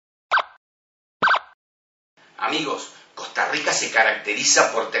Amigos, Costa Rica se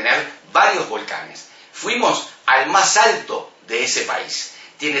caracteriza por tener varios volcanes. Fuimos al más alto de ese país.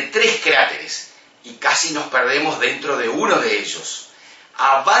 Tiene 3 cráteres y casi nos perdemos dentro de uno de ellos.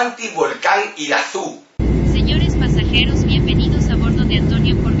 Avanti Volcán Irazú. Señores pasajeros, bienvenidos a bordo de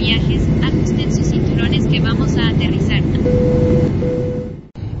Antonio por Viajes. Ajusten sus cinturones que vamos a aterrizar.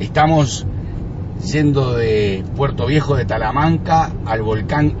 Estamos yendo de Puerto Viejo de Talamanca al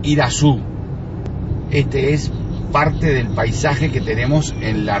volcán Irazú. Este es parte del paisaje que tenemos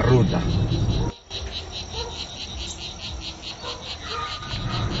en la ruta.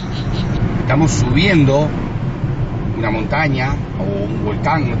 Estamos subiendo una montaña o un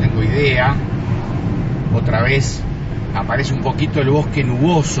volcán, no tengo idea. Otra vez aparece un poquito el bosque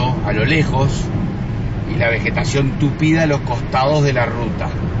nuboso a lo lejos y la vegetación tupida a los costados de la ruta.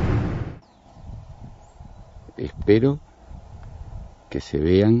 Espero que se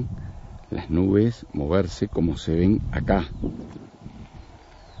vean las nubes moverse como se ven acá.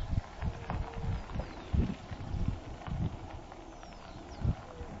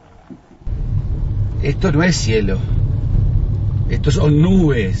 Esto no es cielo, estos son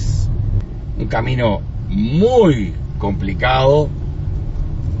nubes. Un camino muy complicado.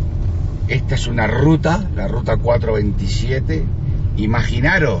 Esta es una ruta, la ruta 427.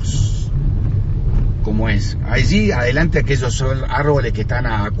 Imaginaros cómo es. Allí adelante, aquellos árboles que están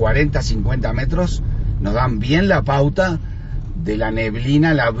a 40, 50 metros, nos dan bien la pauta de la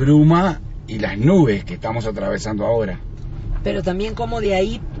neblina, la bruma y las nubes que estamos atravesando ahora. Pero también como de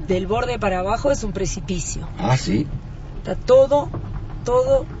ahí, del borde para abajo, es un precipicio. Ah, sí. Está todo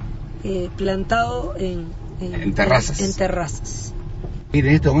plantado en terrazas. En terrazas.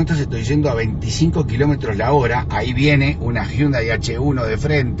 Miren, en estos momentos estoy yendo a 25 kilómetros la hora. Ahí viene una Hyundai H1 de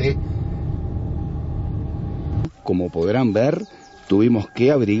frente. Como podrán ver, tuvimos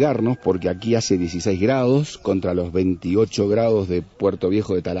que abrigarnos porque aquí hace 16 grados contra los 28 grados de Puerto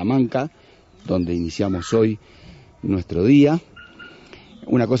Viejo de Talamanca, donde iniciamos hoy nuestro día.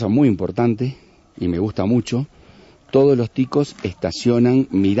 Una cosa muy importante y me gusta mucho: todos los ticos estacionan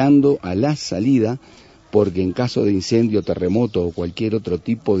mirando a la salida, porque en caso de incendio, terremoto o cualquier otro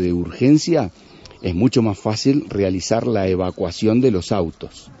tipo de urgencia es mucho más fácil realizar la evacuación de los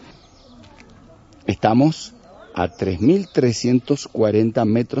autos. Estamos a 3.340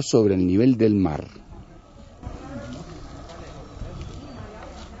 metros sobre el nivel del mar.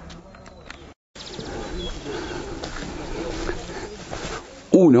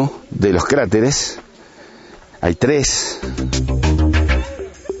 Uno de los cráteres, hay 3,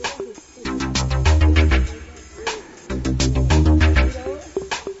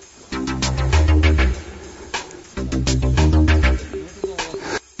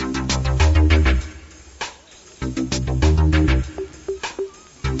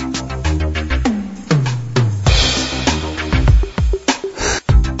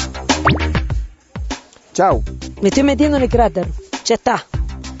 chao. Me estoy metiendo en el cráter, ya está.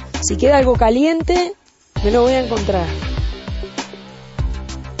 Si queda algo caliente, me lo voy a encontrar.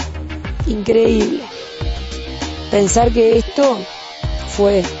 Increíble. Pensar que esto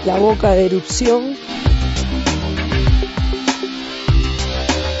fue la boca de erupción.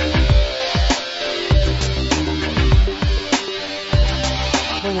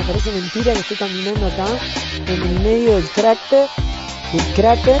 Bueno, parece mentira que estoy caminando acá, en el medio del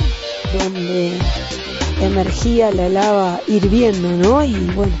cráter, donde emergía la lava hirviendo, ¿no? Y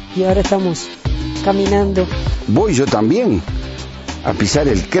bueno, y ahora estamos caminando. Voy yo también a pisar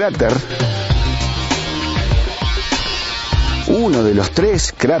el cráter, uno de los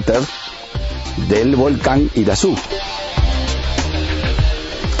 3 cráteres del volcán Irazú.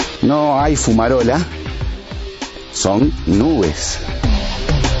 No hay fumarola, son nubes.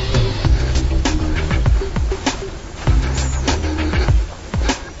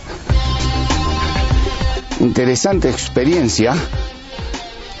 Interesante experiencia.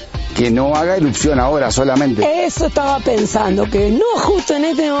 Que no haga erupción ahora solamente. Eso estaba pensando, que no justo en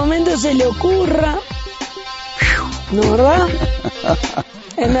este momento se le ocurra, ¿no, verdad?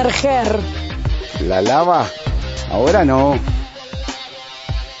 Emerger. La lava, ahora no.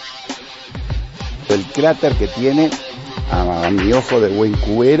 El cráter que tiene, a mi ojo de buen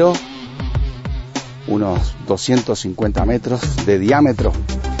cubero, unos 250 metros de diámetro.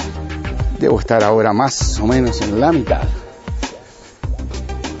 Debo estar ahora más o menos en la mitad.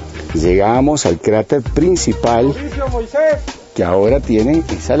 Llegamos al cráter principal, que ahora tiene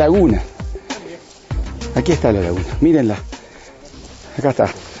esa laguna. Aquí está la laguna, mírenla. Acá está.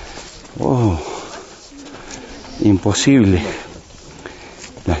 Oh, imposible.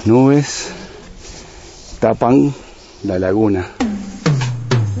 Las nubes tapan la laguna.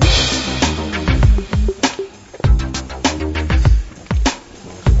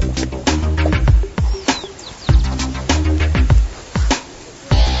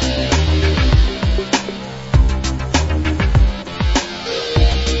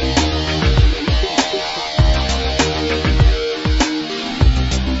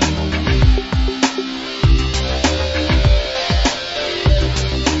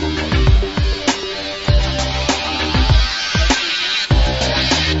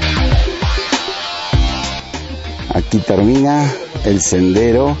 Aquí termina el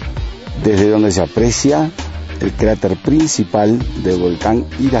sendero desde donde se aprecia el cráter principal del volcán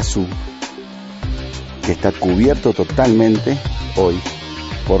Irazú, que está cubierto totalmente hoy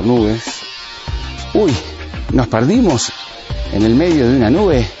por nubes. Uy, nos perdimos en el medio de una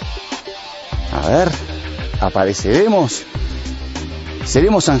nube. A ver, apareceremos.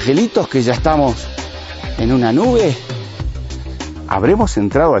 ¿Seremos angelitos que ya estamos en una nube? ¿Habremos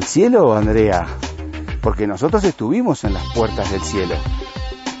entrado al cielo, Andrea? Porque nosotros estuvimos en las puertas del cielo.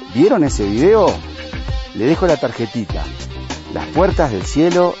 ¿Vieron ese video? Le dejo la tarjetita. Las puertas del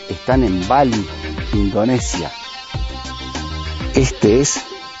cielo están en Bali, Indonesia. Este es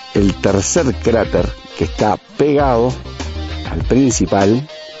el tercer cráter que está pegado al principal.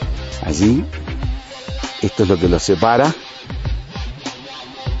 Allí. Esto es lo que lo separa.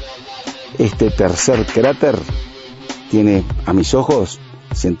 Este tercer cráter tiene, a mis ojos,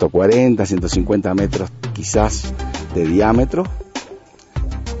 140, 150 metros quizás de diámetro.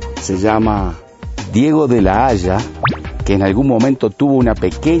 Se llama Diego de la Haya, que en algún momento tuvo una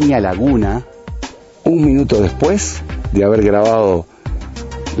pequeña laguna. Un minuto después de haber grabado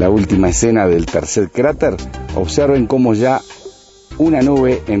la última escena del tercer cráter, observen cómo ya una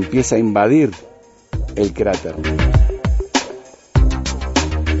nube empieza a invadir el cráter.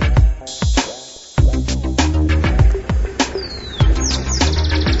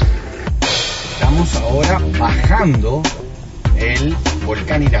 Estamos ahora bajando el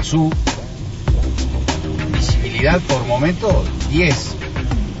volcán Irazú. Visibilidad por momento 10,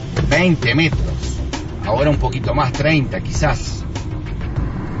 20 metros. Ahora un poquito más, 30 quizás.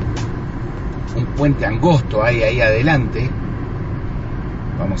 Un puente angosto hay ahí adelante.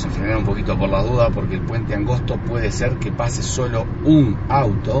 Vamos a frenar un poquito por la duda, porque el puente angosto puede ser que pase solo un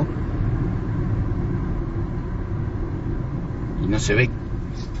auto y no se ve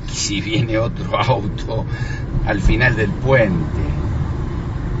si viene otro auto al final del puente.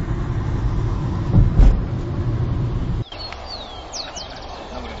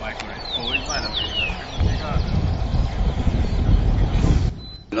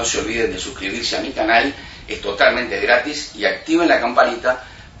 No se olviden de suscribirse a mi canal, es totalmente gratis, y activen la campanita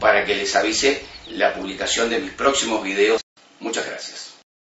para que les avise la publicación de mis próximos videos.